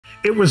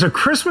It was a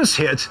Christmas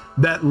hit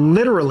that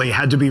literally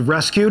had to be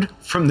rescued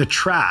from the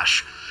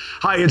trash.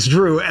 Hi, it's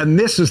Drew, and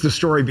this is the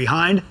story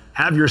behind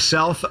Have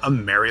Yourself a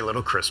Merry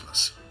Little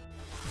Christmas.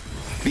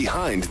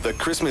 Behind the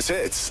Christmas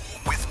Hits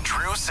with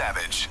Drew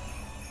Savage.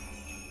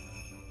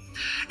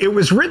 It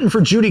was written for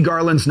Judy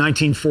Garland's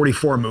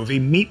 1944 movie,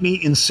 Meet Me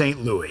in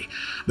St. Louis.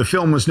 The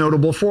film was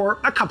notable for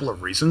a couple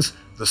of reasons: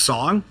 the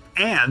song,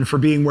 and for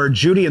being where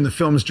Judy and the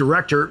film's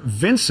director,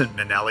 Vincent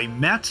Minnelli,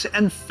 met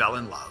and fell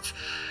in love.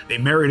 They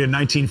married in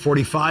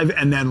 1945,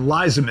 and then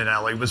Liza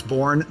Minnelli was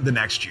born the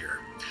next year.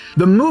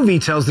 The movie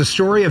tells the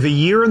story of a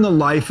year in the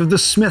life of the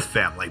Smith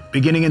family,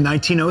 beginning in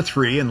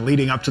 1903 and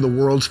leading up to the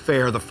World's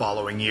Fair the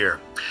following year.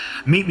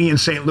 Meet Me in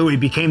St. Louis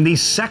became the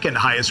second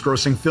highest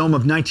grossing film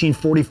of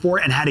 1944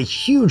 and had a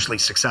hugely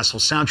successful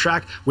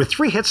soundtrack with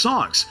 3 hit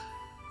songs.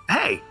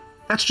 Hey,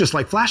 that's just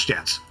like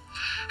Flashdance.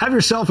 Have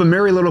Yourself a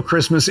Merry Little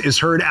Christmas is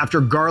heard after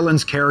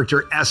Garland's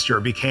character Esther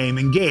became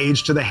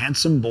engaged to the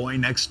handsome boy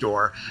next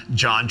door,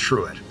 John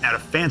Truitt, at a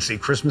fancy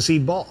Christmas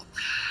Eve ball.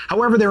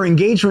 However, their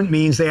engagement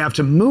means they have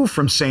to move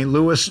from St.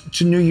 Louis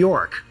to New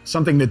York,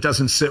 something that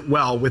doesn't sit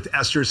well with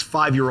Esther's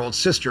 5-year-old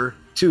sister,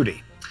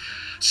 Tootie.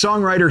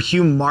 Songwriter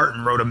Hugh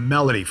Martin wrote a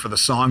melody for the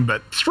song,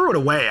 but threw it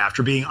away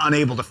after being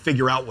unable to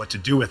figure out what to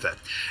do with it.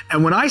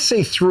 And when I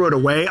say threw it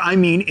away, I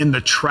mean in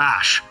the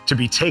trash, to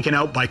be taken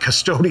out by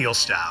custodial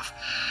staff.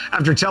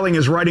 After telling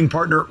his writing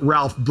partner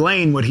Ralph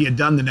Blaine what he had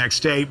done the next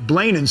day,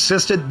 Blaine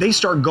insisted they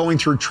start going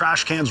through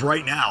trash cans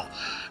right now,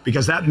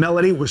 because that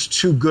melody was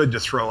too good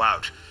to throw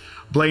out.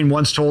 Blaine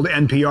once told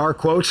NPR,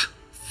 quote,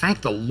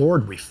 "Thank the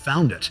Lord we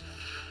found it."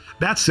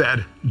 That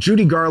said,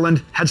 Judy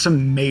Garland had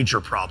some major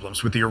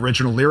problems with the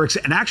original lyrics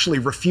and actually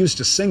refused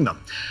to sing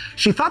them.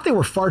 She thought they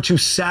were far too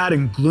sad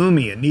and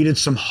gloomy and needed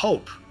some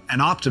hope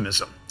and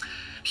optimism.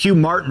 Hugh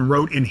Martin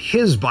wrote in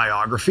his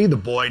biography, The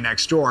Boy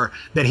Next Door,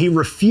 that he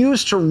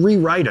refused to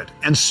rewrite it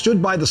and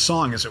stood by the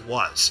song as it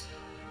was.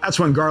 That's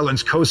when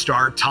Garland's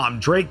co-star Tom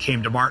Drake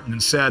came to Martin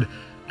and said,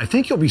 "I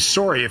think you'll be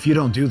sorry if you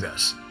don't do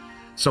this."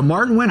 So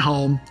Martin went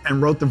home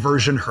and wrote the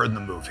version heard in the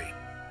movie.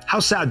 How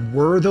sad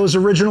were those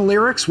original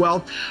lyrics?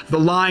 Well, the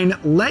line,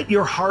 "Let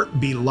your heart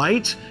be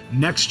light,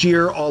 next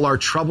year all our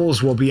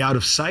troubles will be out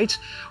of sight,"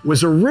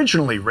 was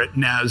originally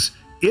written as,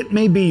 "It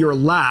may be your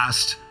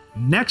last,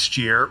 next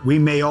year we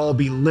may all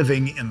be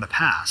living in the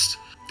past."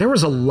 There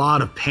was a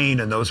lot of pain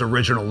in those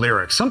original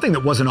lyrics, something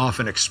that wasn't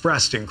often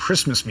expressed in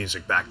Christmas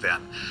music back then.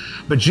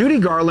 But Judy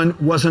Garland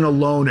wasn't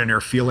alone in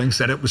her feelings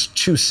that it was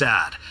too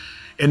sad.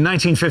 In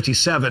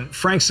 1957,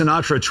 Frank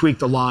Sinatra tweaked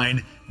the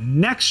line,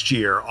 "Next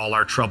year all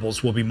our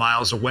troubles will be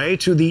miles away,"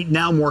 to the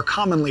now more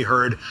commonly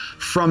heard,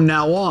 "From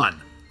now on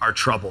our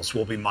troubles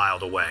will be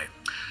miles away."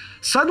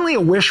 Suddenly, a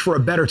wish for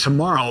a better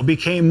tomorrow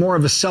became more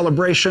of a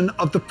celebration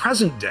of the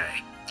present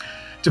day.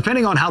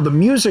 Depending on how the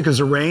music is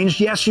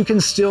arranged, yes, you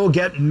can still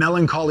get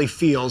melancholy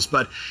feels,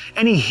 but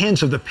any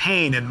hint of the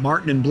pain in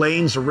Martin and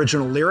Blaine's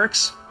original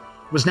lyrics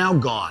was now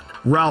gone.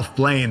 Ralph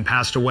Blaine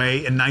passed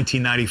away in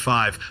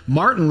 1995.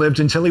 Martin lived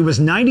until he was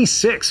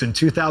 96 in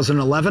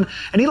 2011,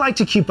 and he liked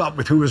to keep up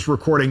with who was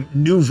recording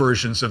new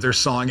versions of their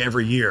song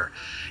every year.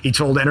 He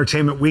told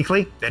Entertainment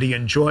Weekly that he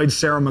enjoyed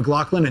Sarah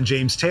McLachlan and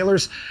James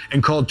Taylor's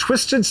and called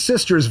Twisted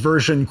Sister's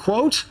version,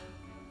 quote,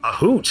 "a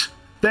hoot."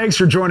 Thanks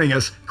for joining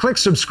us. Click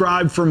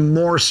subscribe for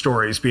more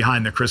stories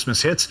behind the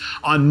Christmas hits.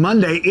 On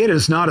Monday, it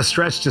is not a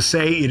stretch to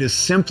say it is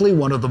simply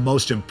one of the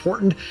most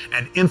important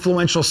and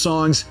influential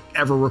songs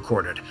ever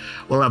recorded.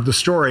 We'll have the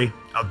story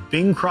of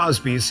Bing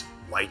Crosby's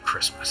White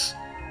Christmas.